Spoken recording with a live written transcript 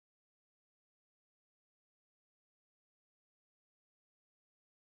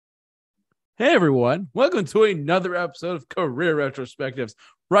Hey everyone, welcome to another episode of Career Retrospectives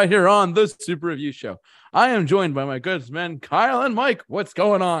right here on the Super Review Show. I am joined by my good men Kyle and Mike. What's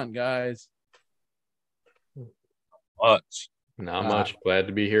going on, guys? Not much. Glad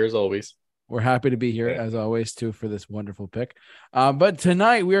to be here as always. We're happy to be here as always too for this wonderful pick. But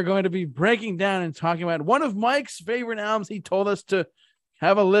tonight we are going to be breaking down and talking about one of Mike's favorite albums. He told us to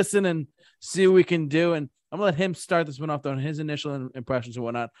have a listen and see what we can do. And I'm gonna let him start this one off on his initial impressions and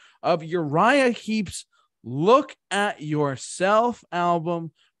whatnot of Uriah Heep's "Look at Yourself"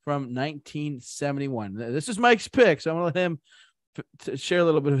 album from 1971. This is Mike's pick, so I'm gonna let him share a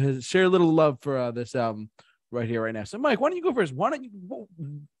little bit of share a little love for this album right here, right now. So, Mike, why don't you go first? Why don't you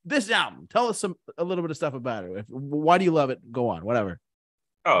this album? Tell us a little bit of stuff about it. Why do you love it? Go on, whatever.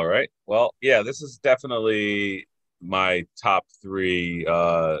 All right. Well, yeah, this is definitely my top three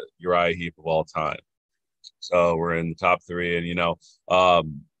Uriah Heep of all time. So we're in the top three, and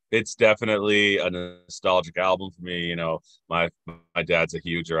it's definitely a nostalgic album for me. My dad's a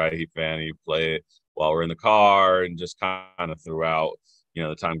huge Uriah Heep fan. He play it while we're in the car, and just kind of throughout,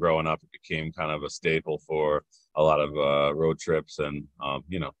 the time growing up, it became kind of a staple for a lot of road trips and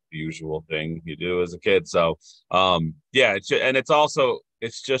the usual thing you do as a kid. So yeah,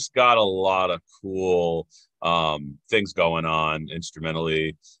 it's just got a lot of cool things going on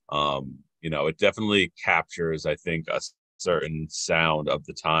instrumentally. It definitely captures, I think, a certain sound of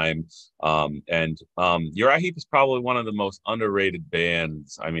the time. And Uriah Heep is probably one of the most underrated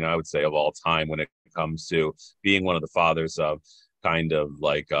bands, I would say, of all time when it comes to being one of the fathers of kind of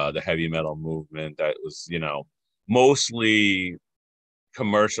like the heavy metal movement that was, mostly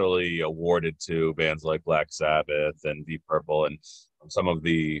commercially awarded to bands like Black Sabbath and Deep Purple and some of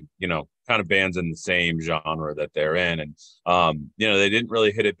the, kind of bands in the same genre that they're in. And, they didn't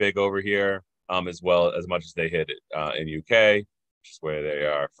really hit it big over here as well as much as they hit it in UK, which is where they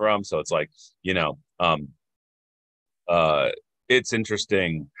are from. So it's like, it's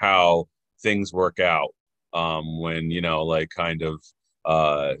interesting how things work out when, kind of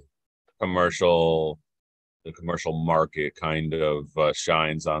the commercial market kind of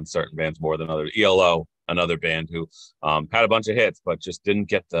shines on certain bands more than others. ELO, another band who had a bunch of hits, but just didn't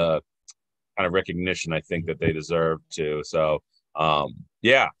get the kind of recognition I think that they deserved to. So,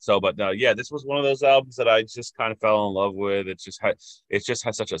 this was one of those albums that I just kind of fell in love with. It just had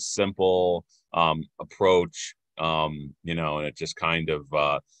such a simple approach, and it just kind of,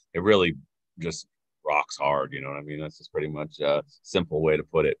 it really just rocks hard. You know what I mean? That's just pretty much a simple way to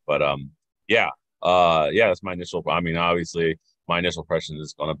put it. But that's my initial. Obviously, my initial impression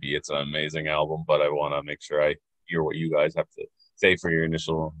is going to be it's an amazing album, but I want to make sure I hear what you guys have to say for your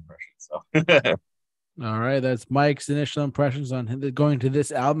initial impression. So, all right, that's Mike's initial impressions on going to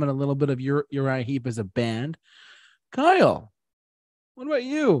this album and a little bit of Uriah Heep as a band. Kyle, what about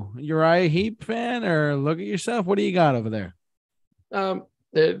you? Uriah Heep fan or Look at Yourself? What do you got over there?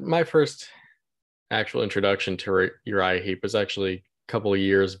 My first actual introduction to Uriah Heep was actually a couple of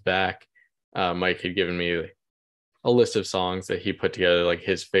years back. Mike had given me a list of songs that he put together, like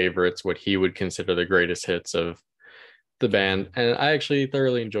his favorites, what he would consider the greatest hits of the band. And I actually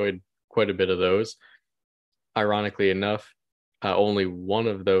thoroughly enjoyed quite a bit of those. Ironically enough, only one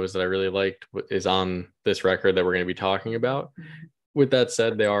of those that I really liked is on this record that we're going to be talking about. With that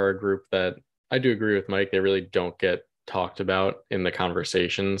said, they are a group that I do agree with Mike. They really don't get talked about in the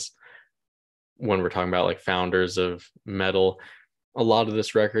conversations when we're talking about like founders of metal. A lot of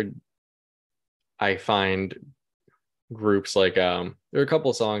this record, I find groups like there are a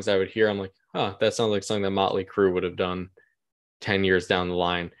couple of songs I would hear. I'm like, that sounds like something that Motley Crue would have done 10 years down the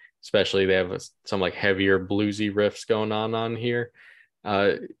line. Especially they have some like heavier bluesy riffs going on here.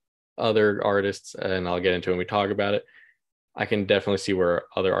 Other artists, and I'll get into it when we talk about it, I can definitely see where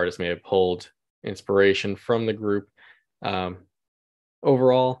other artists may have pulled inspiration from the group.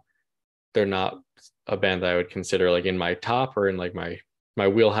 Overall, they're not a band that I would consider like in my top or in like my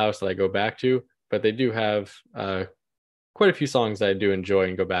wheelhouse that I go back to, but they do have quite a few songs that I do enjoy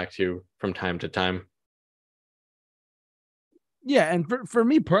and go back to from time to time. Yeah, and for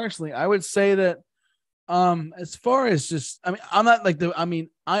me personally, I would say that as far as just, I'm not like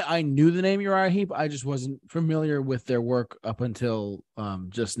I knew the name Uriah Heep. I just wasn't familiar with their work up until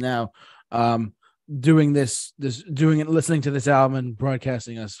just now. Doing listening to this album and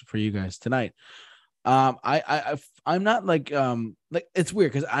broadcasting us for you guys tonight. I'm not like it's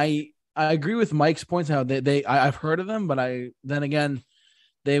weird because I agree with Mike's points how I've heard of them, but then again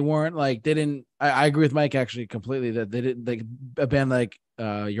they weren't like they didn't. I agree with Mike actually completely that they didn't like a band like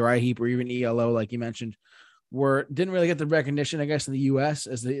Uriah Heep or even ELO like you mentioned didn't really get the recognition I guess in the U.S.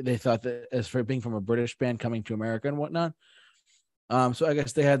 as they thought that as for being from a British band coming to America and whatnot. So I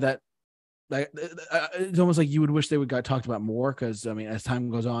guess they had that like it's almost like you would wish they would got talked about more, because I mean, as time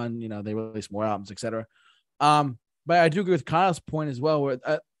goes on, they release more albums, etc. But I do agree with Kyle's point as well, where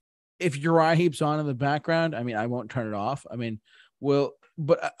if Uriah Heep's on in the background, I mean, I won't turn it off. I mean, we'll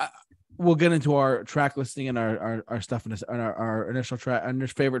get into our track listing and our stuff in our initial track and our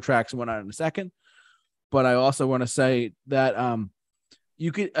favorite tracks and whatnot in a second. But I also want to say that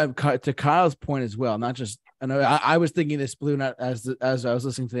you could to Kyle's point as well, not just. I was thinking this, Blue, not as I was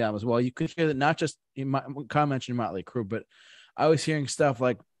listening to the album as well. You could hear that not just Kyle mentioned Motley Crue, but I was hearing stuff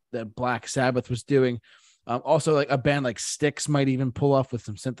like that Black Sabbath was doing. Also, like a band like Styx might even pull off with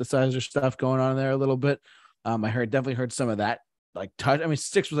some synthesizer stuff going on there a little bit. I definitely heard some of that. Like touch. I mean,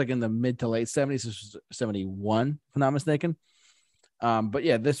 Styx was like in the mid to late 70s. This was 71, if I'm not mistaken. But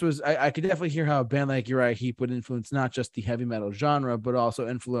yeah, this was. I could definitely hear how a band like Uriah Heep would influence not just the heavy metal genre, but also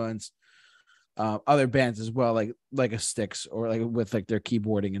influence other bands as well, like a Styx, or like with like their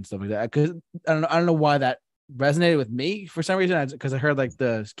keyboarding and stuff like that. Because I don't know why that resonated with me for some reason, because I heard like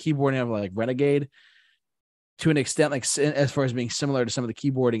the keyboarding of like Renegade to an extent, like as far as being similar to some of the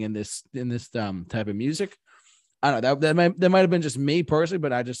keyboarding in this type of music. I don't know, that might have been just me personally,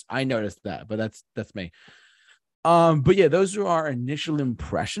 but I noticed that. But that's me. But yeah, those are our initial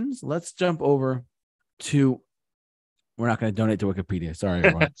impressions. Let's jump over to. We're not going to donate to Wikipedia. Sorry,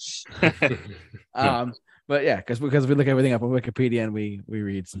 everyone. But yeah, because we look everything up on Wikipedia and we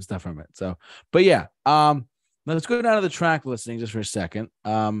read some stuff from it. So, but yeah, let's go down to the track listing just for a second.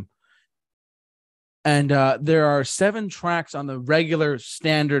 And there are 7 tracks on the regular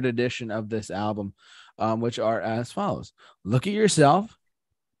standard edition of this album, which are as follows: Look at Yourself,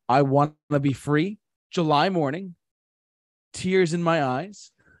 I Want to Be Free, July Morning, Tears in My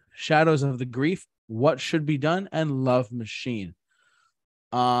Eyes, Shadows of the Grief, What Should Be Done, and Love Machine.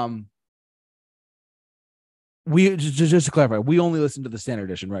 We just to clarify, we only listened to the standard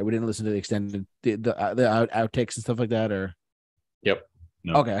edition, right? We didn't listen to the extended, the outtakes and stuff like that, or. Yep.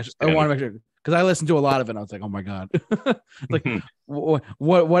 No, okay, I want to make sure, because I listened to a lot of it and I was like, oh my god, like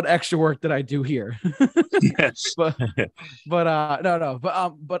what extra work did I do here? Yes. but no,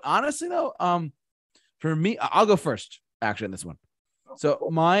 but honestly though, for me, I'll go first actually in this one. So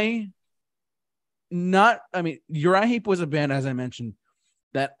Uriah Heep was a band, as I mentioned,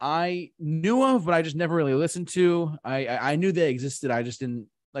 that I knew of, but I just never really listened to. I knew they existed. I just didn't,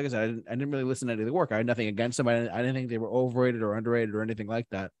 like I said, I didn't really listen to any of the work. I had nothing against them. I didn't think they were overrated or underrated or anything like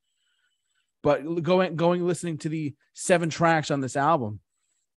that. But going listening to the 7 tracks on this album,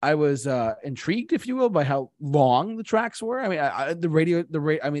 I was intrigued, if you will, by how long the tracks were. I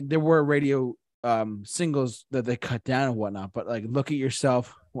mean, there were radio singles that they cut down and whatnot, but like Look at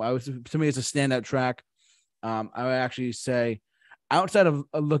Yourself, to me, it's a standout track. I would actually say, outside of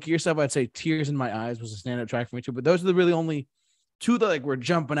Look at Yourself, I'd say Tears in My Eyes was a standout track for me too. But those are the really only 2 that like were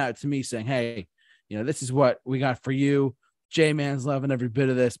jumping out to me, saying, "Hey, this is what we got for you." J-Man's loving every bit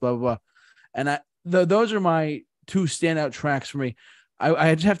of this, blah blah blah. And those are my 2 standout tracks for me.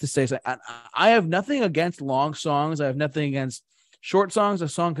 I just have to say, I have nothing against long songs. I have nothing against short songs. A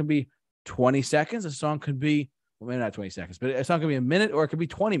song can be 20 seconds. A song could be, well, maybe not 20 seconds, but a song could be a minute, or it could be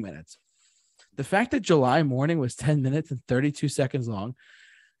 20 minutes. The fact that July Morning was 10 minutes and 32 seconds long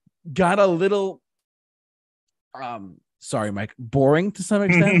got a little, sorry, Mike, boring to some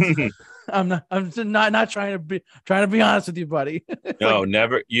extent. I'm not trying to be honest with you, buddy. No,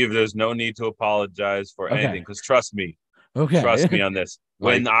 never. There's no need to apologize for anything, because trust me. Okay. Trust me on this.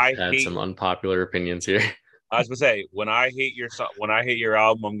 When I had some unpopular opinions here. I was gonna say, when I hate your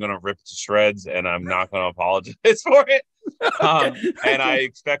album, I'm gonna rip it to shreds, and I'm not gonna apologize for it. And I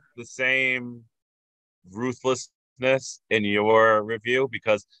expect the same ruthlessness in your review,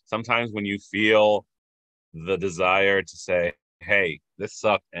 because sometimes when you feel the desire to say, "Hey, this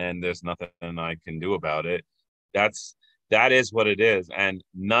sucked, and there's nothing I can do about it," that is what it is, and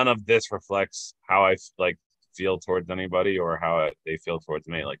none of this reflects how I feel towards anybody, or how they feel towards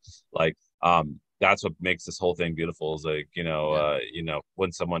me. That's what makes this whole thing beautiful, is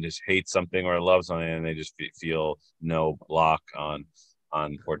when someone just hates something or loves something, and they just feel no block on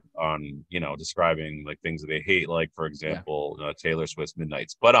describing like things that they hate, like for example, Taylor Swift's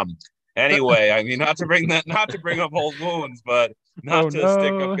Midnights. But anyway, I mean, not to bring up old wounds, but not to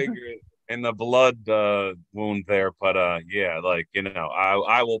stick a finger in the blood wound there, but I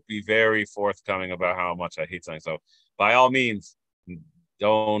will be very forthcoming about how much I hate something. So by all means,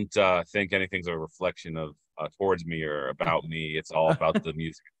 don't think anything's a reflection of towards me or about me. It's all about the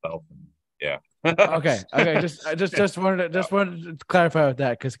music itself. Yeah. Okay. Just wanted to clarify with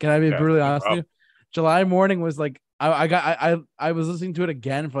that, because can I be brutally honest with you? July Morning was like, I was listening to it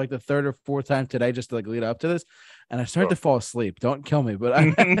again for like the third or fourth time today, just to like lead up to this, and I started to fall asleep. Don't kill me, but I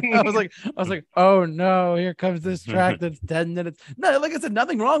was like, oh no, here comes this track that's 10 minutes. No, like I said,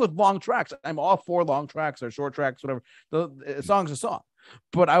 nothing wrong with long tracks. I'm all for long tracks or short tracks, whatever. The song's a song,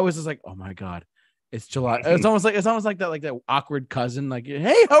 but I was just like, oh my god, it's July. It's almost like that awkward cousin, like,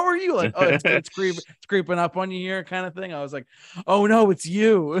 hey, how are you? Like, oh, it's creeping up on you here, kind of thing. I was like, oh no, it's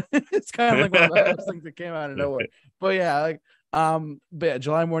you. It's kind of like one of those things that came out of nowhere. But yeah, like, but yeah,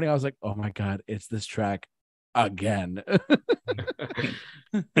 July Morning, I was like, oh my god, it's this track again. But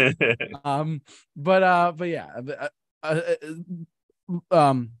yeah,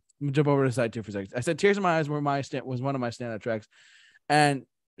 jump over to side two for a second. I said Tears in My Eyes was one of my standout tracks, and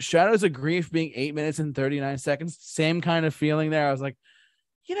Shadows of Grief being 8 minutes and 39 seconds, same kind of feeling there. I was like,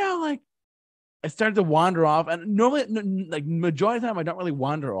 like I started to wander off, and normally, like majority of the time, I don't really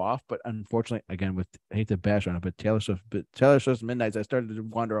wander off. But unfortunately, again, I hate to bash on it, but Taylor Swift's Midnights, I started to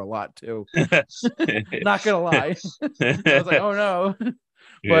wander a lot too. Not gonna lie, I was like, oh no.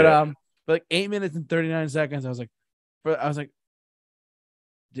 But like 8 minutes and 39 seconds, I was like,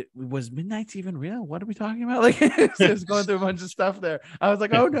 was Midnight's even real? What are we talking about? Like, it's going through a bunch of stuff there. I was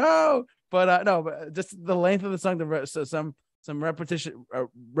like, oh no. But no, but just the length of the song, some repetitious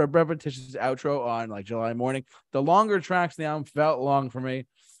outro on like July Morning. The longer tracks in the album felt long for me.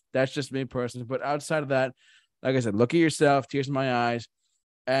 That's just me personally. But outside of that, like I said, Look at Yourself, Tears in My Eyes,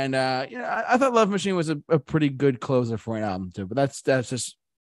 and I thought Love Machine was a pretty good closer for an album too. But that's just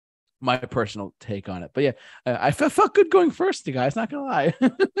my personal take on it. But yeah, I felt good going first, you guys. Not gonna lie.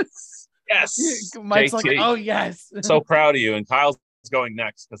 Yes, Mike's like, oh yes. So proud of you. And Kyle's going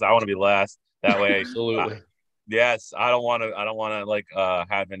next because I want to be last. That way, absolutely. Yes, I don't want to like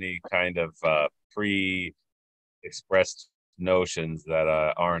have any kind of pre-expressed notions that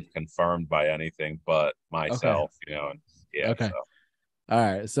aren't confirmed by anything but myself. Okay. And yeah. Okay. So. All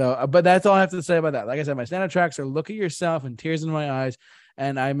right. So, but that's all I have to say about that. Like I said, my standard tracks are Look at Yourself and Tears in My Eyes.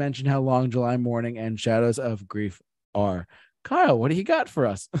 And I mentioned how long July Morning and Shadows of Grief are. Kyle, what do you got for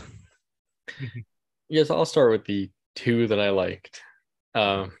us? Yes, I'll start with the two that I liked.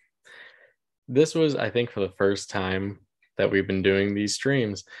 This was, I think, for the first time that we've been doing these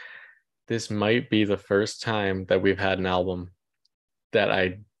streams, this might be the first time that we've had an album that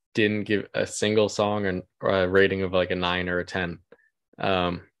I didn't give a single song or a rating of like a 9 or a 10.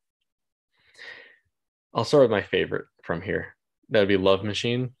 I'll start with my favorite from here. That would be Love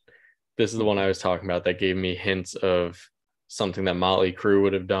Machine. This is the one I was talking about that gave me hints of something that Motley Crue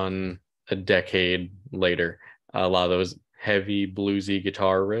would have done a decade later. A lot of those heavy bluesy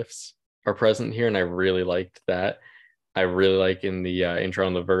guitar riffs are present here, and I really liked that. I really like in the intro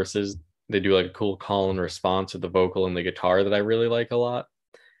and the verses, they do like a cool call and response with the vocal and the guitar that I really like a lot.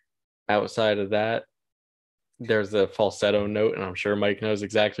 Outside of that, there's a falsetto note, and I'm sure Mike knows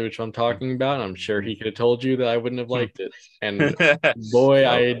exactly which I'm talking about. And I'm sure he could have told you that I wouldn't have liked it. And boy,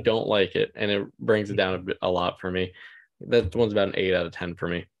 I don't like it. And it brings it down a lot for me. That one's about an 8 out of 10 for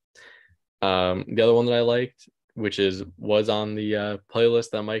me. The other one that I liked, which was on the playlist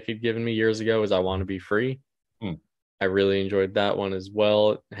that Mike had given me years ago, is I Want to Be Free. I really enjoyed that one as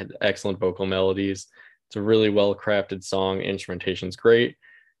well. It had excellent vocal melodies. It's a really well crafted song. Instrumentation's great.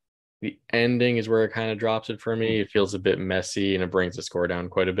 The ending is where it kind of drops it for me. It feels a bit messy and it brings the score down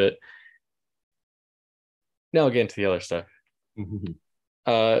quite a bit. Now I'll get into the other stuff.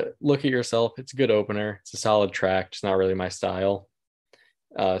 Look at Yourself. It's a good opener. It's a solid track. Just not really my style.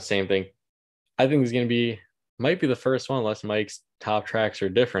 Same thing. I think it's might be the first one, unless Mike's top tracks are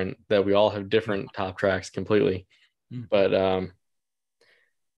different, that we all have different top tracks completely. But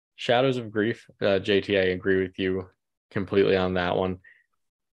Shadows of Grief, JT, I agree with you completely on that one.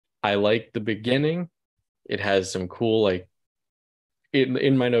 I like the beginning. It has some cool, like,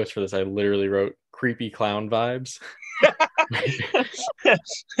 in my notes for this, I literally wrote creepy clown vibes, which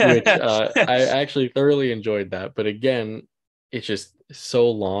I actually thoroughly enjoyed that. But again, it's just so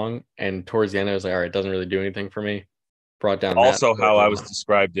long. And towards the end, I was like, all right, it doesn't really do anything for me. Brought down also how I was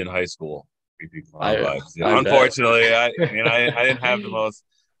described in high school. Creepy clown vibes. Unfortunately, I didn't have the most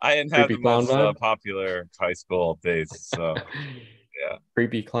popular high school days. So yeah.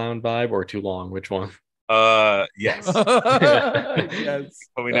 Creepy clown vibe or too long? Which one? Yes. Yes.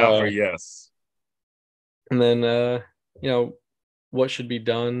 Put me down for yes. And then What Should Be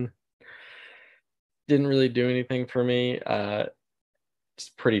Done didn't really do anything for me. It's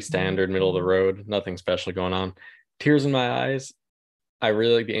pretty standard, middle of the road, nothing special going on. Tears in My Eyes, I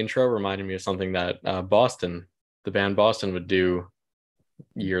really like the intro. Reminded me of something that the band Boston would do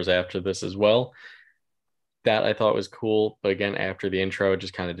years after this as well. That I thought was cool, but again, after the intro, it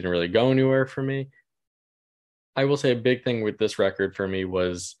just kind of didn't really go anywhere for me. I will say a big thing with this record for me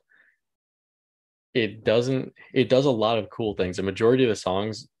was it does a lot of cool things. The majority of the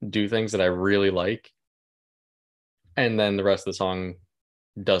songs do things that I really like, and then the rest of the song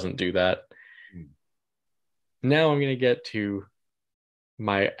doesn't do that. Now I'm gonna get to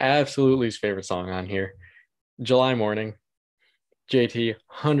my absolute least favorite song on here, July Morning. JT,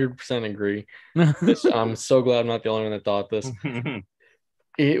 100% agree. I'm so glad I'm not the only one that thought this.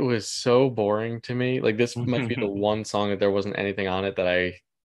 It was so boring to me. Like, this might be the one song that there wasn't anything on it that I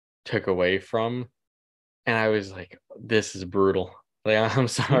took away from. And I was like, this is brutal. Like, I'm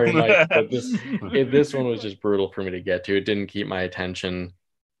sorry, Mike, but this one was just brutal for me to get to. It didn't keep my attention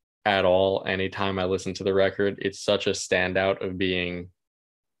at all. Anytime I listen to the record, it's such a standout of being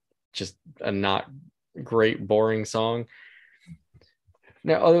just a not great, boring song.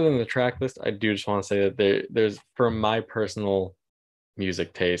 Now, other than the track list, I do just want to say that there's, for my personal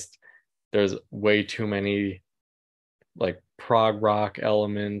music taste, there's way too many like prog rock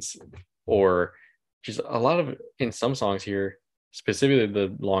elements, or just a lot of, in some songs here, specifically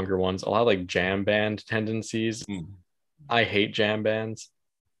the longer ones, a lot of like jam band tendencies. I hate jam bands,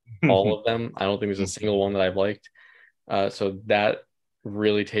 all of them. I don't think there's a single one that I've liked. So that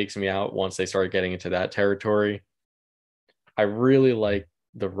really takes me out once they start getting into that territory. I really like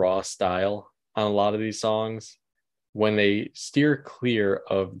the raw style on a lot of these songs when they steer clear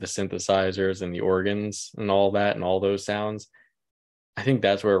of the synthesizers and the organs and all that and all those sounds. I think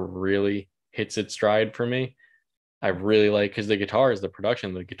that's where it really hits its stride for me. I really like, because the guitars, the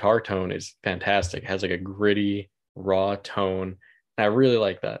production, the guitar tone is fantastic. It has like a gritty, raw tone. And I really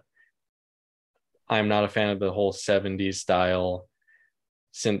like that. I'm not a fan of the whole 70s style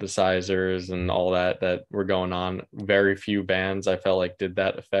synthesizers and all that were going on. Very few bands I felt like did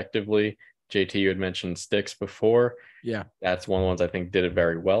that effectively. JT, you had mentioned Styx before. Yeah, that's one of the ones I think did it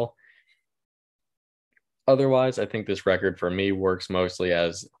very well. Otherwise, I think this record for me works mostly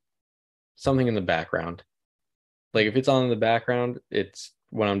as something in the background. Like, if it's on in the background, it's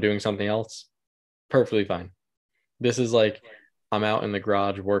when I'm doing something else, perfectly fine. This is like I'm out in the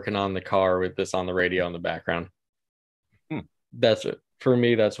garage working on the car with this on the radio in the background. That's it. For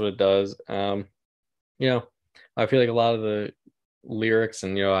me, that's what it does. I feel like a lot of the lyrics,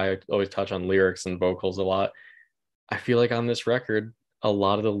 and I always touch on lyrics and vocals a lot. I feel like on this record, a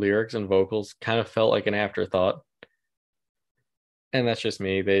lot of the lyrics and vocals kind of felt like an afterthought. And that's just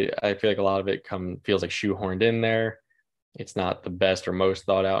me. I feel like a lot of it feels like shoehorned in there. It's not the best or most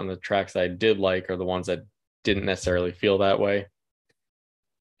thought out, and the tracks that I did like are the ones that didn't necessarily feel that way.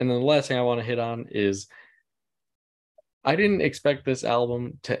 And then the last thing I want to hit on is I didn't expect this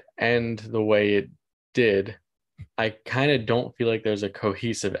album to end the way it did. I kind of don't feel like there's a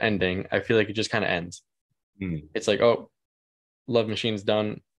cohesive ending. I feel like it just kind of ends. It's like, oh, Love Machine's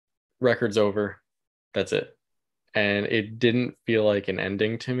done, record's over, that's it. And it didn't feel like an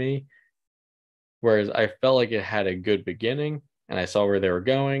ending to me. Whereas I felt like it had a good beginning and I saw where they were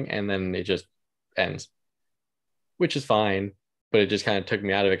going, and then it just ends, which is fine. But it just kind of took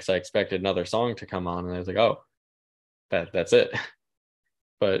me out of it because I expected another song to come on, and I was like, oh, that's it.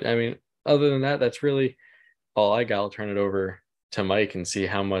 But I mean, other than that, that's really all I got. I'll turn it over to Mike and see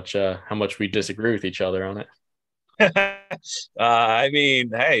how much we disagree with each other on it. I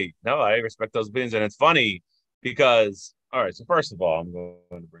mean, hey, no, I respect those opinions, and it's funny because, all right, so first of all, I'm going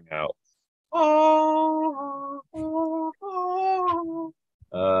to bring out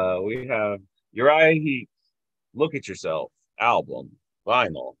we have Uriah Heep, Look at Yourself album,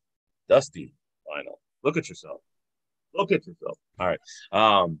 vinyl, dusty vinyl. Look at yourself. Look at yourself. All right.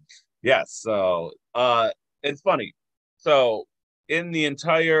 Yes, so it's funny. So in the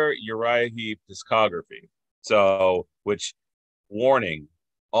entire Uriah Heep discography, so which, warning,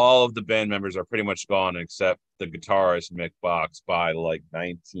 all of the band members are pretty much gone except the guitarist Mick Box by like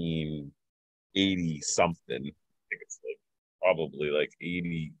 1980 something. I think it's like probably like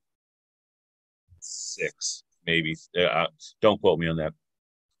 86, maybe. Don't quote me on that.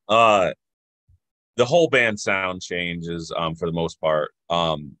 The whole band sound changes for the most part.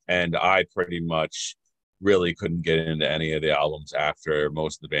 And I pretty much really couldn't get into any of the albums after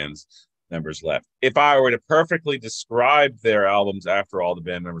most of the band's members left. If I were to perfectly describe their albums after all the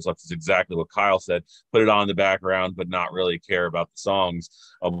band members left, is exactly what Kyle said: put it on in the background, but not really care about the songs,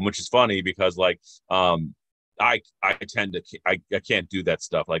 which is funny because I tend to I can't do that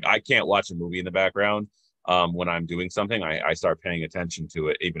stuff. Like, I can't watch a movie in the background. When I'm doing something, I start paying attention to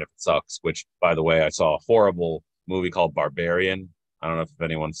it, even if it sucks. Which, by the way, I saw a horrible movie called Barbarian. I don't know if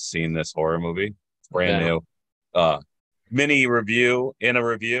anyone's seen this horror movie. It's brand new. Mini review in a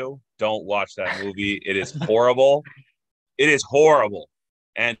review. Don't watch that movie. It is horrible. It is horrible.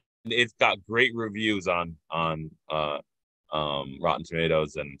 And it's got great reviews on Rotten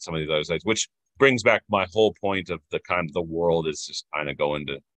Tomatoes and some of these other sites, which brings back my whole point of the kind of the world is just kind of going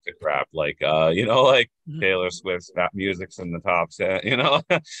to crap. Like like Taylor Swift's music's in the top set,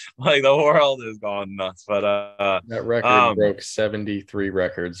 like the world is gone nuts. But that record broke 73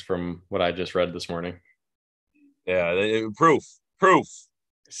 records from what I just read this morning. Yeah, proof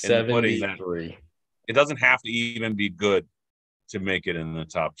 73. It doesn't have to even be good to make it in the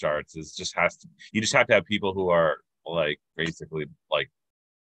top charts. You just have to have people who are like basically like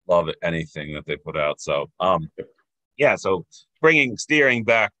love anything that they put out. So yeah, so steering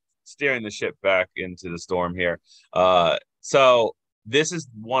the ship back into the storm here. So this is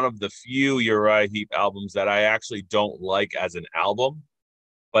one of the few Uriah Heep albums that I actually don't like as an album,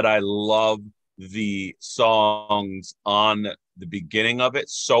 but I love the songs on the beginning of it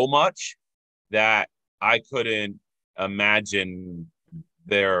so much that I couldn't imagine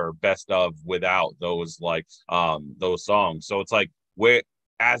their best of without those those songs. So it's like where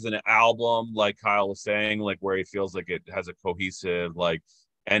as an album, like Kyle was saying, like where he feels like it has a cohesive like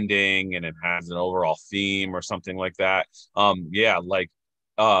ending and it has an overall theme or something like that. Yeah, like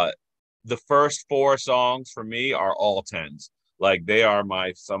the first four songs for me are all tens. Like they are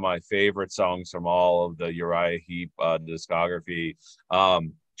some of my favorite songs from all of the Uriah Heep discography.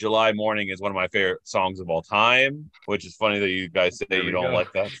 July Morning is one of my favorite songs of all time, which is funny that you guys say you don't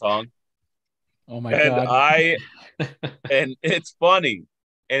like that song. Oh my God. And it's funny.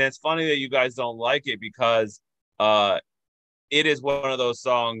 And it's funny that you guys don't like it because it is one of those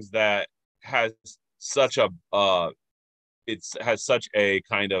songs that has such a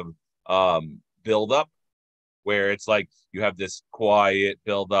kind of build up where it's like you have this quiet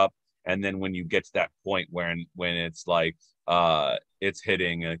build up, and then when you get to that point when it's like it's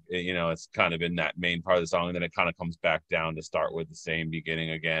hitting it's kind of in that main part of the song, and then it kind of comes back down to start with the same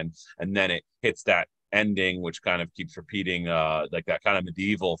beginning again, and then it hits that ending which kind of keeps repeating like that kind of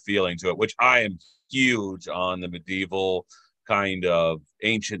medieval feeling to it, which I am huge on the medieval kind of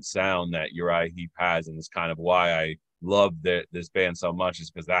ancient sound that Uriah Heep has, and it's kind of why I love this band so much, is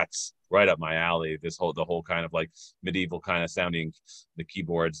because that's right up my alley. The whole kind of like medieval kind of sounding, the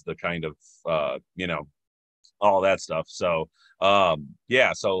keyboards, the kind of all that stuff. So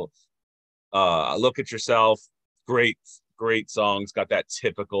yeah, so Look at Yourself, great songs, got that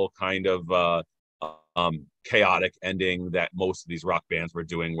typical kind of chaotic ending that most of these rock bands were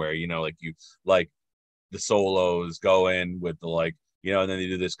doing, where like the solos go in with the and then they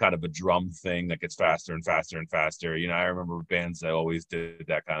do this kind of a drum thing that gets faster and faster and faster. I remember bands that always did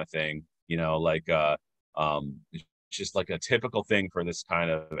that kind of thing, just like a typical thing for this kind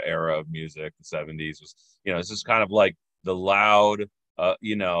of era of music. The 70s was, it's just kind of like the loud,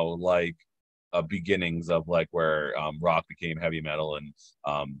 beginnings of like where rock became heavy metal, and,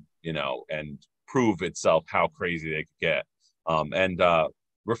 and prove itself how crazy they could get. And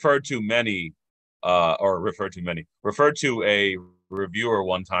referred to a reviewer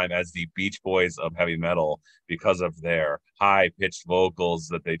one time as the Beach Boys of heavy metal because of their high pitched vocals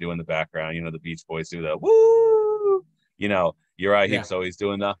that they do in the background. The Beach Boys do the woo, Uriah Heep's always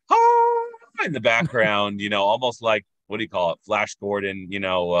doing the ha in the background, almost like, what do you call it? Flash Gordon,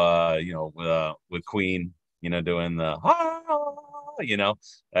 with Queen, doing the ha,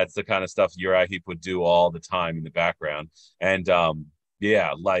 that's the kind of stuff Uriah Heep would do all the time in the background. And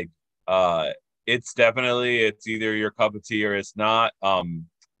yeah, like it's either your cup of tea or it's not.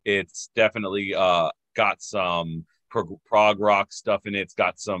 It's definitely got some prog rock stuff in it. It's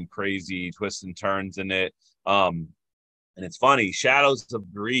got some crazy twists and turns in it. And it's funny, Shadows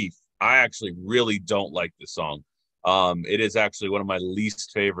of Grief, I actually really don't like this song. It is actually one of my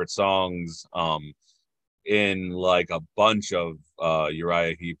least favorite songs in like a bunch of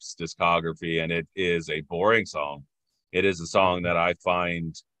Uriah Heep's discography, and it is a boring song. It is a song that I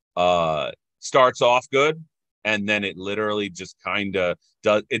find starts off good, and then it literally just kind of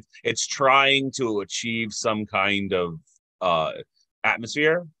does it. It's trying to achieve some kind of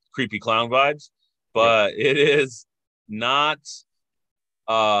atmosphere, creepy clown vibes, but it is not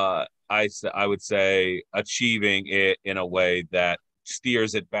I would say achieving it in a way that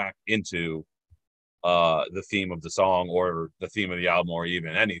steers it back into the theme of the song or the theme of the album or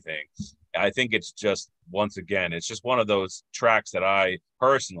even anything. I think it's just, once again, it's just one of those tracks that I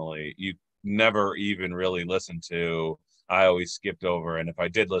personally, you never even really listened to. I always skipped over. And if I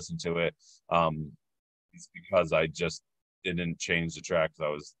did listen to it, it's because I just didn't change the track because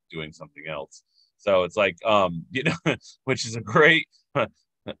I was doing something else. So it's like, which is a great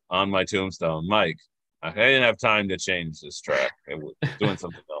on my tombstone, Mike, I didn't have time to change this track. I was doing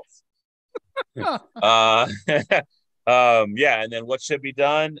something else. Yeah, and then What Should Be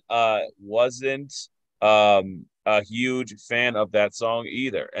Done wasn't a huge fan of that song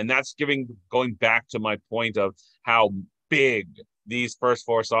either. And that's going back to my point of how big these first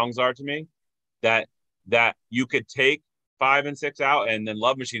four songs are to me, that you could take 5 and 6 out, and then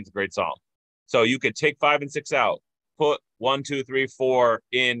Love Machine's a great song. So you could take 5 and 6 out, put 1, 2, 3, 4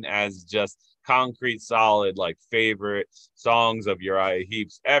 in as just concrete, solid, like favorite songs of Uriah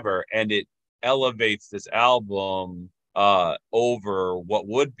Heep's ever, and it elevates this album over what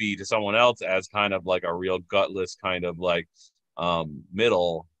would be to someone else as kind of like a real gutless kind of like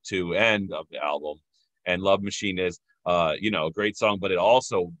middle to end of the album. And Love Machine is a great song, but it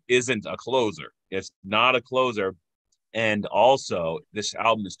also isn't a closer. It's not a closer. And also, this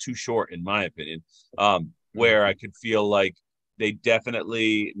album is too short, in my opinion, where I could feel like they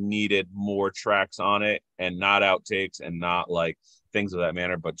definitely needed more tracks on it, and not outtakes and not like things of that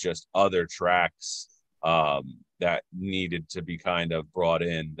manner, but just other tracks that needed to be kind of brought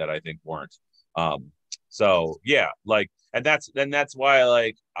in that I think weren't. So yeah, like, and that's why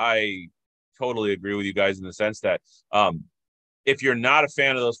like I totally agree with you guys in the sense that if you're not a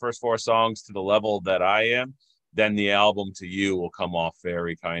fan of those first four songs to the level that I am, then the album to you will come off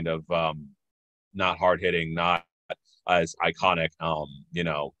very kind of not hard hitting, not as iconic,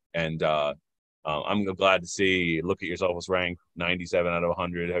 and I'm glad to see Look at Yourself was ranked 97 out of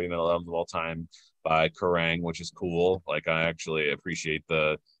 100 heavy metal albums of all time by Kerrang, which is cool. Like, I actually appreciate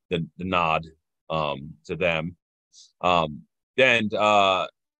the nod to them. And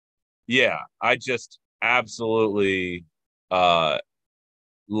yeah, I just absolutely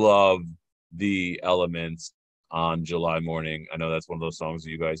love the elements on July Morning. I know that's one of those songs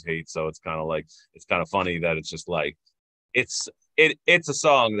that you guys hate, so it's kind of funny that it's just like it's a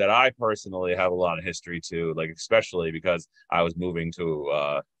song that I personally have a lot of history to, like, especially because I was moving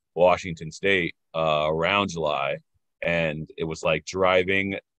to Washington State around July, and it was like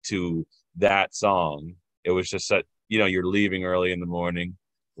driving to that song. It was just that, you're leaving early in the morning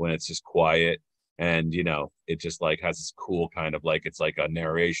when it's just quiet, and it just like has this cool kind of like, it's like a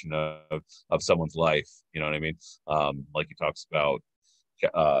narration of someone's life, you know what I mean? Like, he talks about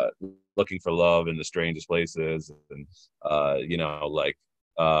looking for love in the strangest places, and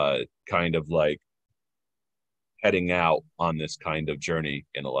kind of like heading out on this kind of journey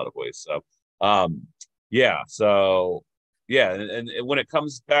in a lot of ways. So yeah, so yeah, and when it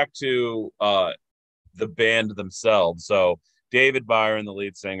comes back to the band themselves, so David Byron, the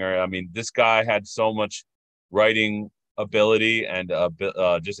lead singer, I mean, this guy had so much writing ability and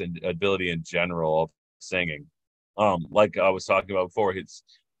just ability in general of singing. Like I was talking about before, his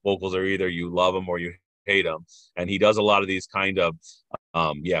vocals are either you love them or you hate them, and he does a lot of these kind of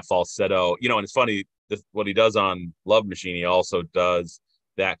falsetto. And it's funny, what he does on Love Machine, he also does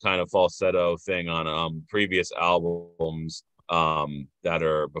that kind of falsetto thing on previous albums that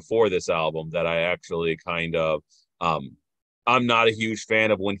are before this album that I actually kind of I'm not a huge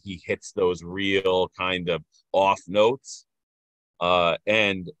fan of when he hits those real kind of off notes.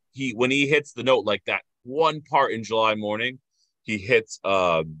 And when he hits the note, like that one part in July Morning, he hits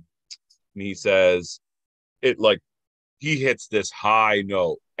he says it like he hits this high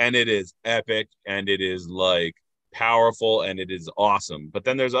note, and it is epic, and it is like powerful, and it is awesome. But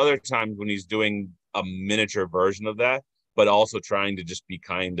then there's other times when he's doing a miniature version of that, but also trying to just be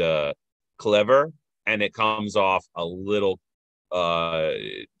kind of clever, and it comes off a little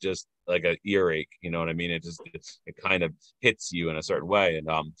just like an earache, you know what I mean? It kind of hits you in a certain way. And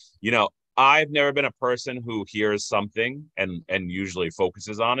I've never been a person who hears something and usually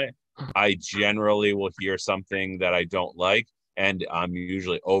focuses on it. I generally will hear something that I don't like, and I'm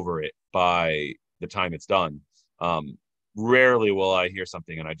usually over it by the time it's done. Rarely will I hear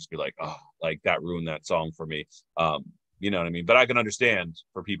something and I just be like, oh, like that ruined that song for me. You know what I mean? But I can understand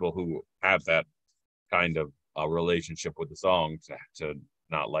for people who have that kind of a relationship with the song to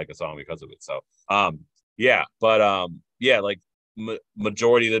not like a song because of it. So like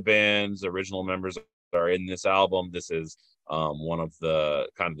majority of the band's original members are in this album. This is one of the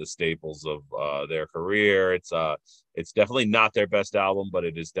kind of the staples of their career. It's definitely not their best album, but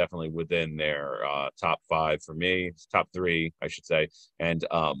it is definitely within their top 5 for me, top 3 I should say. And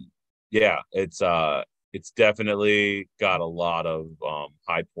it's definitely got a lot of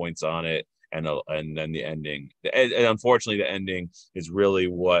high points on it. And then the ending, and unfortunately the ending is really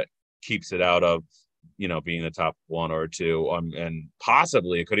what keeps it out of being the top 1 or 2, and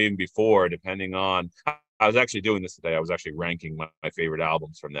possibly it could even be 4, depending on. I was actually doing this today. I was actually ranking my favorite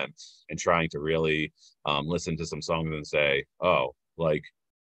albums from them and trying to really listen to some songs and say, oh, like,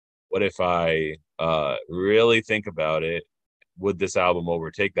 what if I really think about it, would this album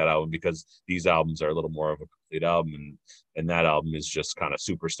overtake that album? Because these albums are a little more of a complete album, and that album is just kind of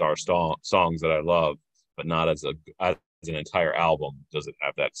superstar songs that I love, but not as an entire album. Doesn't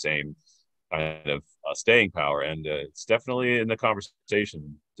have that same kind of staying power, and it's definitely in the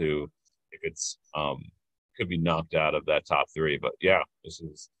conversation to if it's could be knocked out of that top three. But yeah,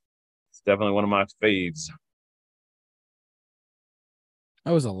 it's definitely one of my faves.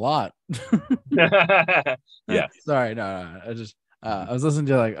 That was a lot. Yeah. Sorry, no. I was listening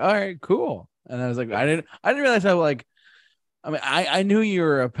to like, all right, cool. And I was like, I didn't realize how like, I mean, I knew you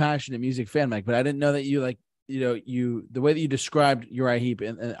were a passionate music fan, Mike, but I didn't know that you like, the way that you described Uriah Heep,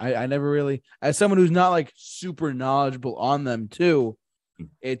 and I never really, as someone who's not like super knowledgeable on them too,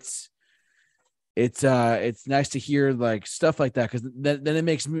 it's nice to hear like stuff like that, because then it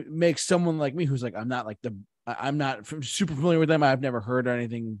makes someone like me who's like, I'm not super familiar with them. I've never heard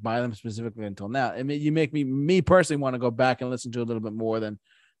anything by them specifically until now. I mean, you make me personally want to go back and listen to a little bit more than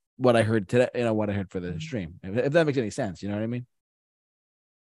what I heard today, what I heard for the stream, if that makes any sense. You know what I mean?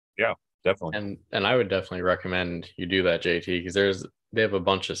 Yeah, definitely. And I would definitely recommend you do that, JT, because they have a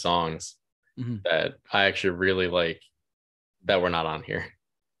bunch of songs that I actually really like that were not on here.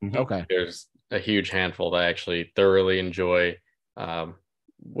 Okay. There's a huge handful that I actually thoroughly enjoy.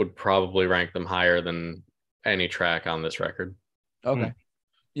 Would probably rank them higher than any track on this record. Okay.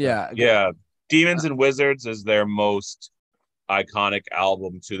 Yeah. Yeah. Demons and Wizards is their most iconic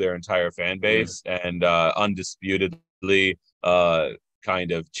album to their entire fan base, and undisputedly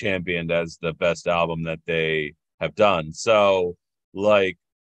kind of championed as the best album that they have done. So like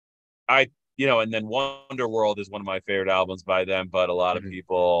and then Wonderworld is one of my favorite albums by them, but a lot of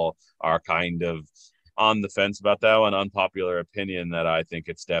people are kind of on the fence about that one. Unpopular opinion that I think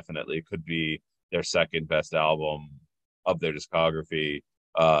it's definitely could be their second best album of their discography.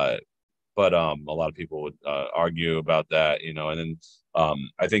 But a lot of people would argue about that, and then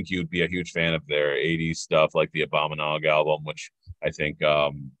I think you'd be a huge fan of their 80s stuff, like the Abominog album, which I think a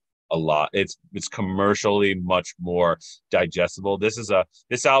lot. It's commercially much more digestible.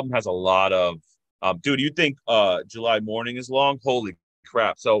 This album has a lot of dude, you think July Morning is long? Holy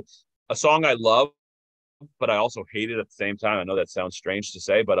crap. So a song I love, but I also hate it at the same time. I know that sounds strange to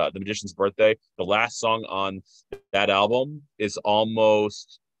say, but The Magician's Birthday, the last song on that album, is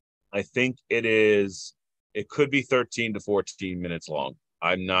almost, I think it could be 13 to 14 minutes long.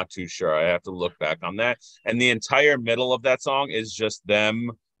 I'm not too sure. I have to look back on that. And the entire middle of that song is just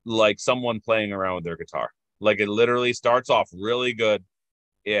them, like someone playing around with their guitar. Like it literally starts off really good.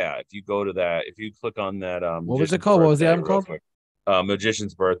 Yeah, if you go to that, if you click on that, what was it called? What was the album called?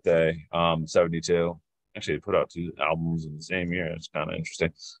 Magician's Birthday, 72. Actually, they put out 2 albums in the same year. It's kind of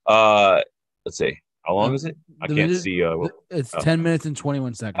interesting. Let's see. How long is it? I can't see. It's 10 minutes and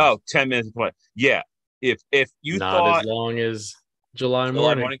 21 seconds. Oh, 10 minutes and 20. Yeah. If you not thought as long as July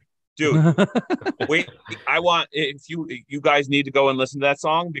Morning. Dude, wait, if you guys need to go and listen to that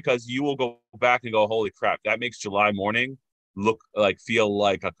song, because you will go back and go, holy crap, that makes July Morning feel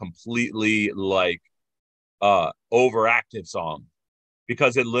like a completely overactive song,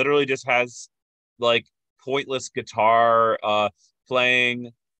 because it literally just has like pointless guitar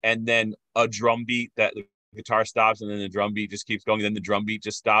playing, and then a drum beat that the guitar stops, and then the drum beat just keeps going, and then the drum beat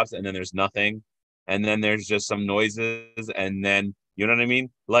just stops, and then there's nothing, and then there's just some noises, and then you know what I mean?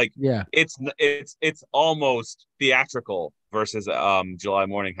 Like, yeah, it's almost theatrical versus July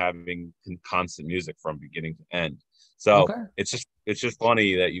Morning having constant music from beginning to end. So it's just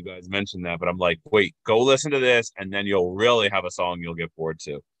funny that you guys mentioned that, but I'm like, wait, go listen to this, and then you'll really have a song you'll get bored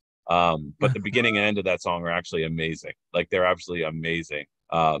to. But the beginning and end of that song are actually amazing. Like, they're absolutely amazing.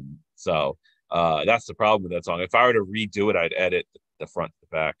 So that's the problem with that song. If I were to redo it, I'd edit the front to the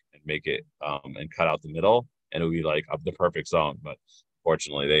back and make it and cut out the middle, and it would be like the perfect song. But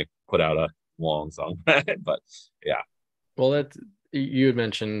fortunately, they put out a long song. But yeah. Well, that you had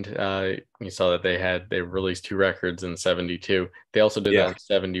mentioned, you saw that they released 2 records in 72. They also did that in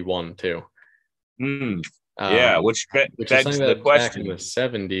 71 too. Yeah, which is something the that question. Back in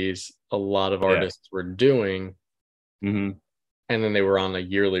the 70s, a lot of artists were doing, and then they were on a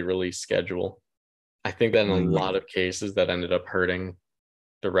yearly release schedule. I think that in a lot of cases that ended up hurting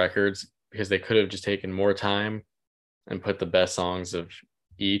the records, because they could have just taken more time and put the best songs of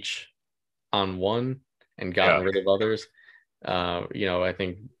each on one and gotten rid of others. I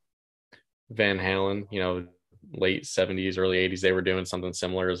think Van Halen, late 70s, early 80s, they were doing something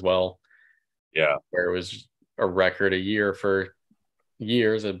similar as well. Yeah. Where it was a record a year for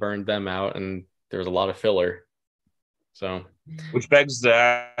years. It burned them out, and there was a lot of filler. So, which begs to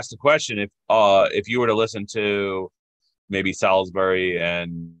ask the question: if you were to listen to maybe Salisbury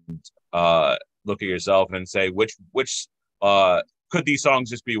and look at yourself and say which could these songs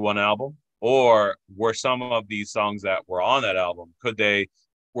just be one album? Or were some of these songs that were on that album,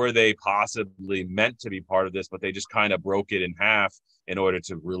 were they possibly meant to be part of this, but they just kind of broke it in half in order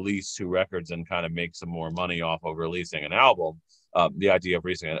to release two records and kind of make some more money off of releasing an album? The idea of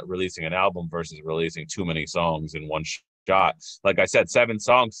releasing an album versus releasing too many songs in one shot. Like I said, 7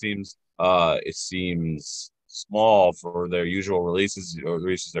 songs seems small for their usual releases. Or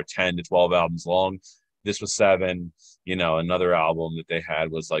releases are 10 to 12 albums long. This was 7. Another album that they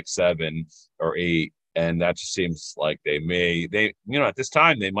had was like 7 or 8. And that just seems like at this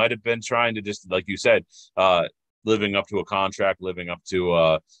time, they might have been trying to just, like you said, living up to a contract, living up to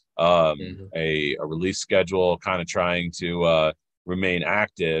a release schedule, kind of trying to remain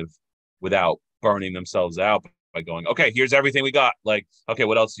active without burning themselves out by going, okay, here's everything we got. Like, okay,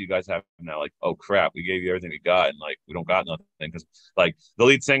 what else do you guys have now? Like, oh crap, we gave you everything we got, and like we don't got nothing, because like the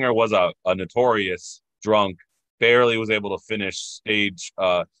lead singer was a notorious drunk, barely was able to finish his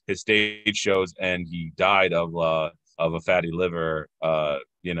stage shows, and he died of a fatty liver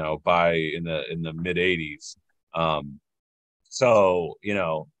by in the mid 80s. So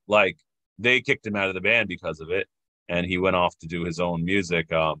like they kicked him out of the band because of it, and he went off to do his own music,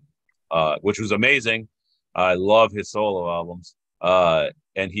 which was amazing. I love his solo albums.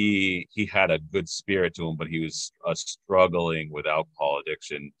 And he had a good spirit to him, but he was struggling with alcohol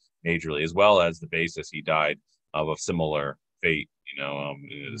addiction majorly, as well as the bassist. He died of a similar fate.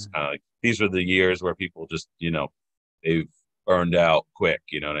 It was kind of like, these were the years where people just they've burned out quick.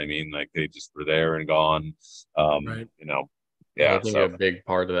 You know what I mean? Like they just were there and gone. Right. Yeah. I think a big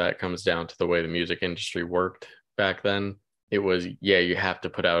part of that comes down to the way the music industry worked back then. It was, you have to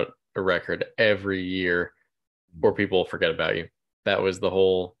put out a record every year or people will forget about you. That was the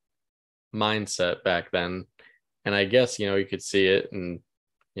whole mindset back then. And I guess, you could see it, and,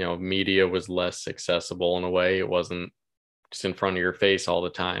 media was less accessible in a way. It wasn't just in front of your face all the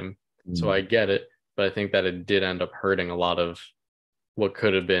time. So I get it. But I think that it did end up hurting a lot of what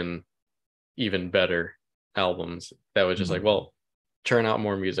could have been even better albums. That was just like, well, churn out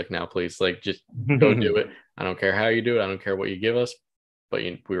more music now, please. Like, just go do it. I don't care how you do it. I don't care what you give us, but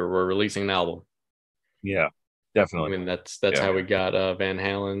we're releasing an album. Yeah, definitely. I mean, that's how we got Van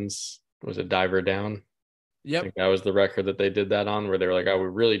Halen's, was it Diver Down? Yep. I think that was the record that they did that on, where they were like, oh, we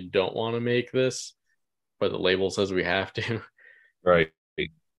really don't want to make this, but the label says we have to. Right.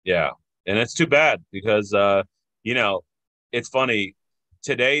 Yeah. And it's too bad because it's funny.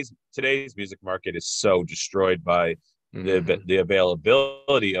 Today's music market is so destroyed by the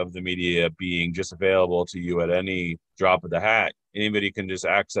availability of the media being just available to you at any drop of the hat. Anybody can just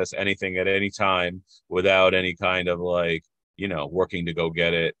access anything at any time without any kind of working to go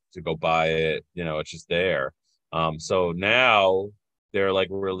get it, to go buy it. It's just there. So now they're like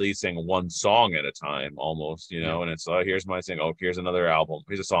releasing one song at a time almost, and it's here's my single, oh, here's another album,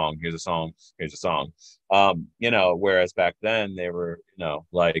 here's a song, here's a song, here's a song. Whereas back then they were,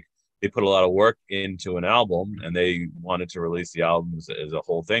 like they put a lot of work into an album and they wanted to release the album as a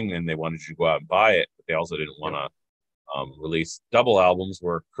whole thing, and they wanted you to go out and buy it, but they also didn't want to release double albums.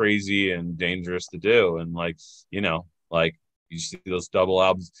 Were crazy and dangerous to do. And like you see those double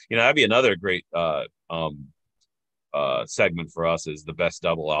albums, that'd be another great segment for us, is the best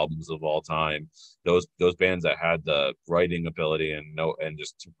double albums of all time. Those bands that had the writing ability and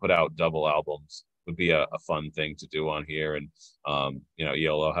just to put out double albums would be a fun thing to do on here. And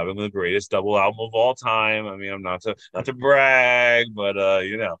ELO having the greatest double album of all time. I mean, I'm not to brag, but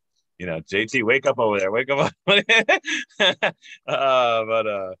JT, wake up over there, wake up. But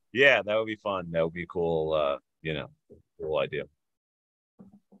yeah, that would be fun. That would be cool. Cool idea.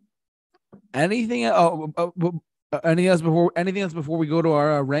 Anything else before we go to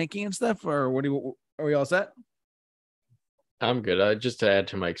our ranking and stuff, or are we all set? I'm good. Just to add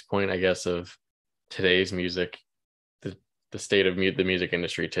to Mike's point, I guess, of today's music, the state of the music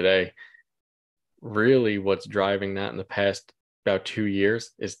industry today, really what's driving that in the past about 2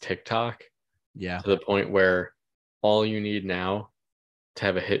 years is TikTok. Yeah. To the point where all you need now to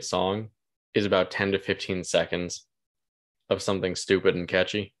have a hit song is about 10 to 15 seconds of something stupid and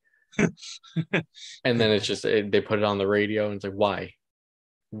catchy. And then it's just they put it on the radio and it's like, why?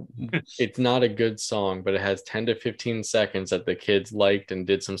 It's not a good song, but it has 10 to 15 seconds that the kids liked and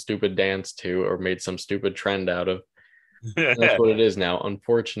did some stupid dance to or made some stupid trend out of. That's what it is now.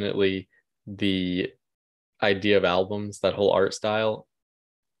 Unfortunately, the idea of albums, that whole art style,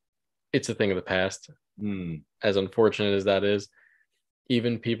 it's a thing of the past. As unfortunate as that is,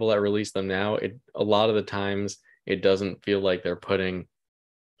 even people that release them now, a lot of the times it doesn't feel like they're putting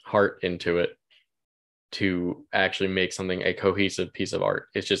heart into it to actually make something a cohesive piece of art.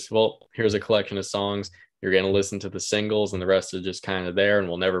 It's just, well, here's a collection of songs. You're going to listen to the singles and the rest is just kind of there, and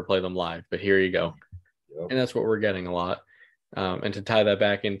we'll never play them live. But here you go. Yep. And that's what we're getting a lot. And to tie that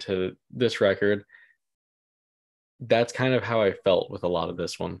back into this record, that's kind of how I felt with a lot of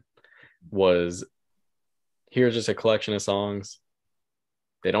this one. Was here's just a collection of songs.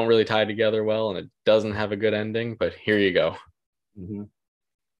 They don't really tie together well, and it doesn't have a good ending, but here you go. Mm-hmm.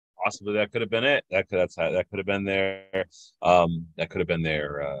 Possibly that could have been it. That could have been their that could have been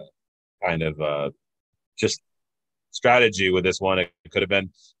their kind of just strategy with this one. It could have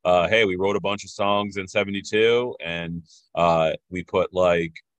been, hey, we wrote a bunch of songs in 72 and we put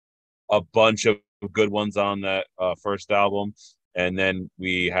like a bunch of good ones on that first album, and then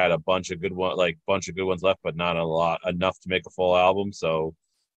we had a bunch of good ones left, but not a lot enough to make a full album. So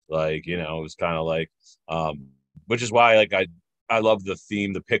like, it was kind of like which is why like I love the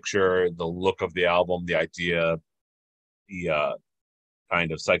theme, the picture, the look of the album, the idea, the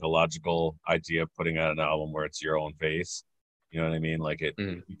kind of psychological idea of putting out an album where it's your own face. You know what I mean? Like it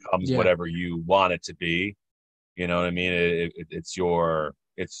becomes whatever you want it to be. You know what I mean? It's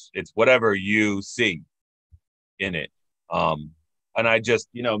whatever you see in it. And I just,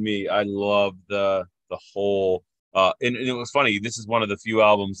 me, I love the whole. And it was funny. This is one of the few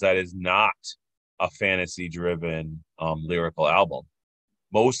albums that is not a fantasy driven lyrical album.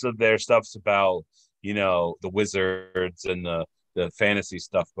 Most of their stuff's about the wizards and the fantasy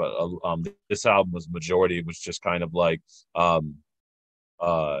stuff, but this album was just kind of like talking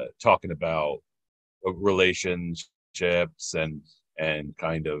about relationships and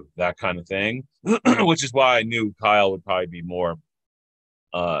kind of that kind of thing. Which is why I knew Kyle would probably be more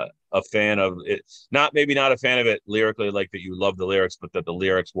a fan of it, maybe not a fan of it lyrically, like that you love the lyrics, but that the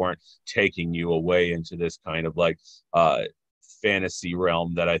lyrics weren't taking you away into this kind of like fantasy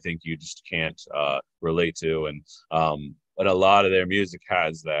realm that I think you just can't relate to. And but a lot of their music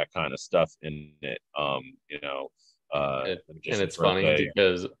has that kind of stuff in it. And it's funny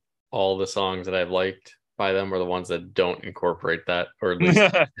because all the songs that I've liked by them are the ones that don't incorporate that, or at least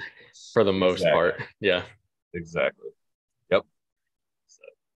for the most part. Yeah, exactly. Yep.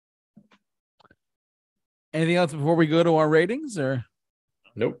 Anything else before we go to our ratings, or?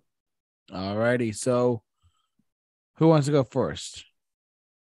 Nope. All righty. So who wants to go first?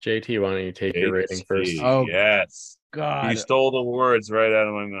 JT, why don't you take your rating first? Oh, yes. God. You stole the words right out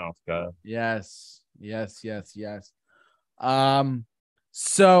of my mouth, God. Yes.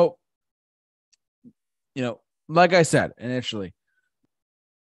 So, like I said initially,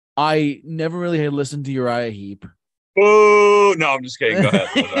 I never really had listened to Uriah Heep. Oh, no, I'm just kidding. Go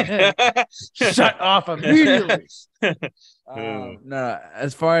ahead. Shut off immediately. No,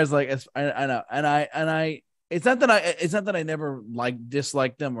 as far as like, I know, and I, it's not that I never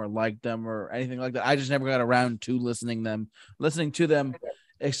disliked them or liked them or anything like that. I just never got around to listening to them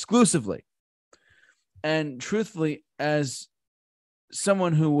exclusively. And truthfully, as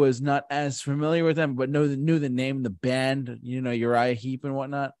someone who was not as familiar with them, but knew the name, the band, Uriah Heep and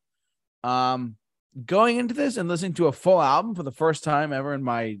whatnot, going into this and listening to a full album for the first time ever in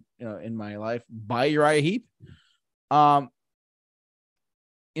my life by Uriah Heep,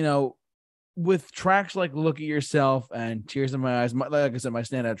 with tracks like "Look at Yourself" and "Tears in My Eyes," like I said, my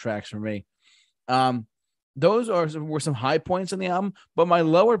standout tracks for me. Those were some high points in the album, but my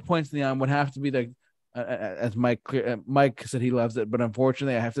lower points in the album would have to be as Mike said, he loves it, but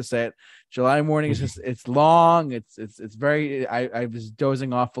unfortunately, I have to say it. July Morning is just, it's long. It's very. I was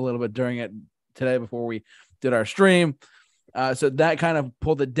dozing off a little bit during it today before we did our stream, so that kind of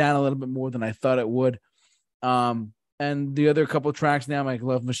pulled it down a little bit more than I thought it would. And the other couple of tracks now, like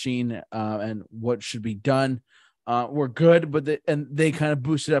Love Machine and What Should Be Done, were good, but they kind of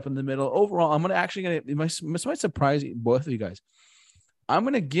boosted up in the middle. Overall, I'm this might surprise both of you guys. I'm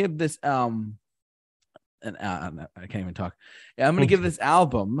gonna give this I can't even talk. I'm gonna give this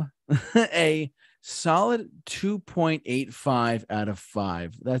album a solid 2.85 out of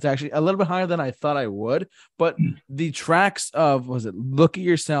 5. That's actually a little bit higher than I thought I would. But the tracks of Look at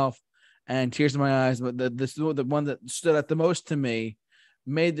Yourself and Tears in My Eyes, but the one that stood out the most to me,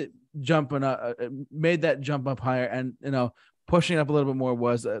 made that jump up higher, and pushing up a little bit more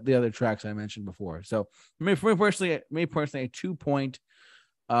was the other tracks I mentioned before. So for me personally, a 2 point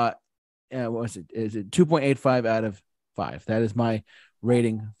is it 2.85 out of 5. That is my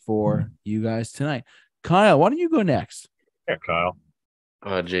rating for you guys tonight. Kyle, why don't you go next? Yeah, Kyle.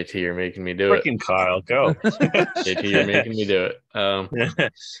 JT, you're making me do it. Freaking Kyle, go. JT, you're making me do it.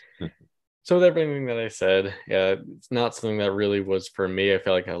 So with everything that I said, yeah, it's not something that really was for me. I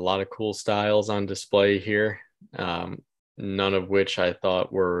feel like a lot of cool styles on display here, none of which I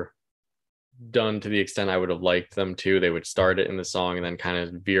thought were done to the extent I would have liked them to. They would start it in the song and then kind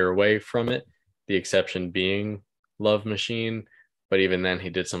of veer away from it. the exception being Love Machine. But even then, he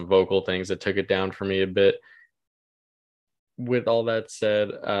did some vocal things that took it down for me a bit. With all that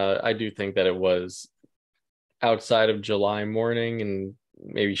said, I do think that it was outside of July Morning and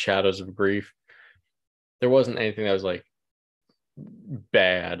maybe Shadows of Grief. There wasn't anything that was like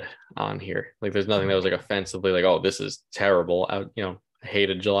bad on here. Like there's nothing that was like offensively like, oh, this is terrible. I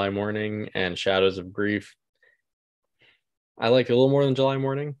hated July Morning and Shadows of Grief. I liked it a little more than July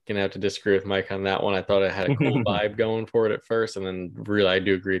Morning. Gonna have to disagree with Mike on that one. I thought it had a cool vibe going for it at first, and then really I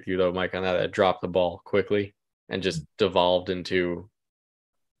do agree with you though, Mike, on that. It dropped the ball quickly and just devolved into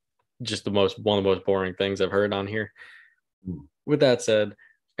just one of the most boring things I've heard on here. With that said,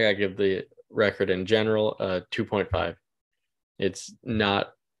 I gotta give the record in general a 2.5. It's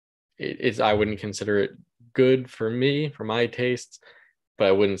not, I wouldn't consider it good for me, for my tastes, but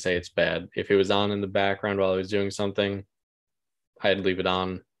I wouldn't say it's bad. If it was on in the background while I was doing something, I'd leave it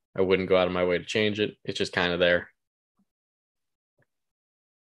on. I wouldn't go out of my way to change it. It's just kind of there.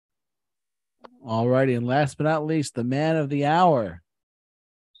 All righty. And last but not least, the man of the hour.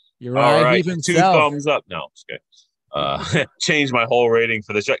 Uriah Heep himself. 2 thumbs up. No, just kidding. Change my whole rating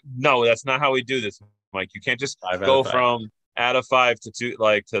for this. No, that's not how we do this, Mike. You can't just go from out of 5 to 2,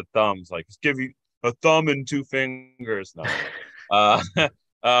 like to thumbs. Like, just give you a thumb and 2 fingers. No.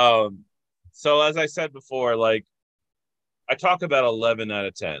 So as I said before, like, I talk about 11 out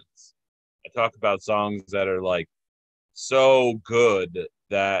of 10s. I talk about songs that are like so good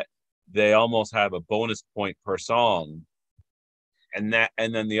that they almost have a bonus point per song. And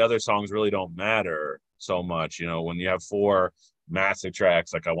then the other songs really don't matter so much. You know, when you have 4 massive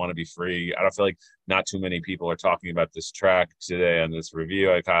tracks, like I Want to Be Free, I don't feel like not too many people are talking about this track today on this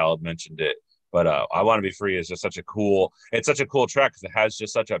review. Kyle had mentioned it, but I Want to Be Free is just such a cool track because it has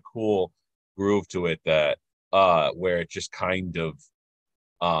just such a cool groove to it that where it just kind of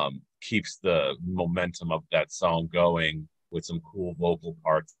keeps the momentum of that song going with some cool vocal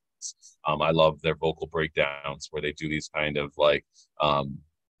parts. I love their vocal breakdowns where they do these kind of like,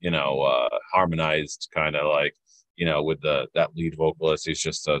 harmonized kind of like, with that lead vocalist. He's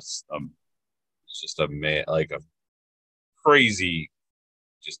just a man, like a crazy,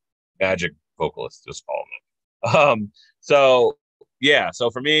 just magic vocalist, just call him. So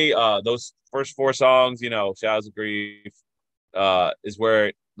for me, those first 4 songs, Shadows of Grief, is where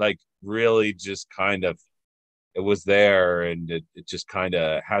it like really just kind of, it was there, and it just kind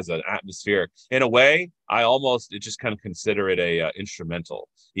of has an atmosphere. In a way, it just kind of consider it a instrumental,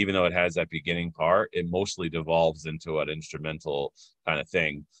 even though it has that beginning part. It mostly devolves into an instrumental kind of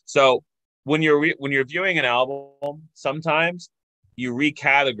thing. So when you're viewing an album, sometimes you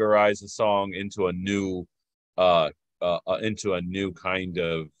recategorize a song into a new kind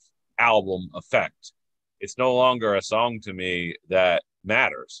of album effect. It's no longer a song to me that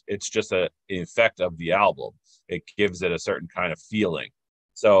matters. It's just an effect of the album. It gives it a certain kind of feeling.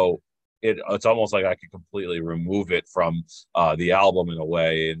 So it's almost like I could completely remove it from the album in a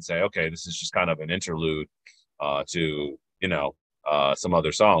way and say, okay, this is just kind of an interlude to some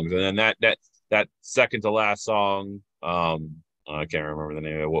other songs. And then that second to last song, I can't remember the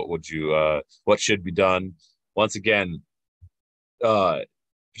name of it. What Should Be Done? Once again,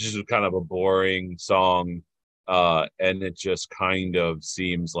 just kind of a boring song, and it just kind of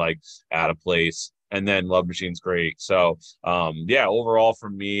seems like out of place. And then Love Machine's great. So overall for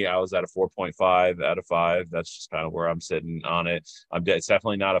me, I was at a 4.5 out of 5. That's just kind of where I'm sitting on it. It's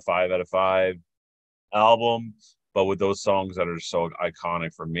definitely not a 5 out of 5 album, but with those songs that are so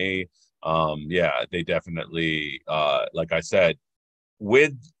iconic for me, they definitely, like I said,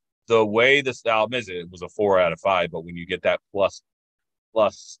 with the way this album is, it was a 4 out of 5. But when you get that plus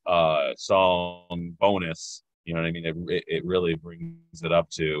song bonus, you know what I mean? It really brings it up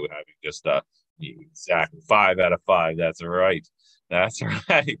to having just the exact 5 out of 5. That's right.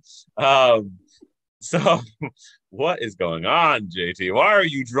 So what is going on, JT? Why are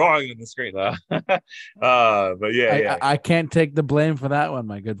you drawing on the screen? But yeah. I can't take the blame for that one,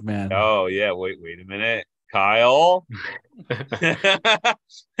 my good man. Oh yeah. Wait a minute, Kyle.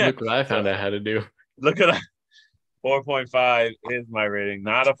 Look what I found out how to do. Look at that. 4.5 is my rating,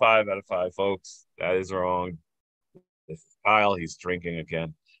 not a 5 out of 5, folks. That is wrong. This is Kyle. He's drinking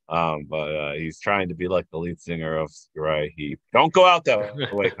again. But he's trying to be like the lead singer of Uriah Heep. Don't go out that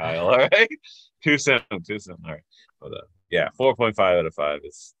way, Kyle. All right, too soon. All right, but 4.5 out of 5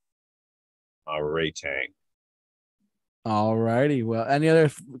 is a rating. All righty. Well, any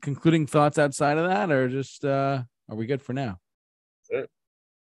other concluding thoughts outside of that, or just are we good for now? That's it.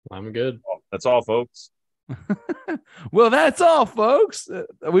 I'm good. That's all, folks. Well, that's all, folks.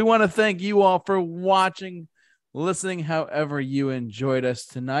 We want to thank you all for watching, listening, however you enjoyed us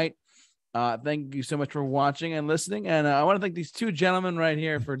tonight. Thank you so much for watching and listening. And I want to thank these two gentlemen right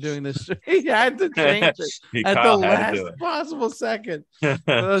here for doing this. He had to change it at the last possible second. For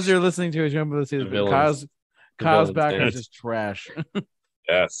those who are listening to it, remember to see this. Kyle's background is just trash.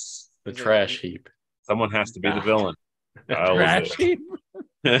 Yes. The trash heap. Someone has to be the villain. Trash heap.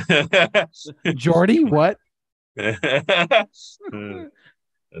 Jordy, what? Awesome.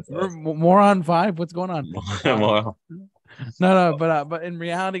 Moron 5. What's going on? No, but in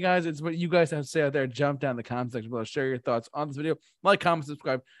reality, guys, it's what you guys have to say out there. Jump down the comment section below, share your thoughts on this video, like, comment,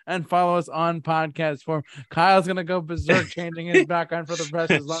 subscribe, and follow us on podcast form. Kyle's gonna go berserk changing his background for the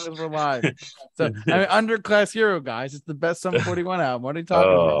rest as long as we're live. So I mean, Underclass Hero, guys, it's the best Sum 41 album. What are you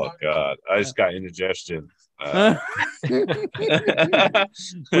talking about? Oh God, I just got indigestion.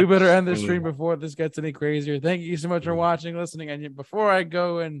 We better end the stream before this gets any crazier. Thank you so much for watching, listening, and before I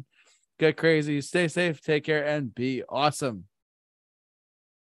go and get crazy, stay safe, take care, and be awesome.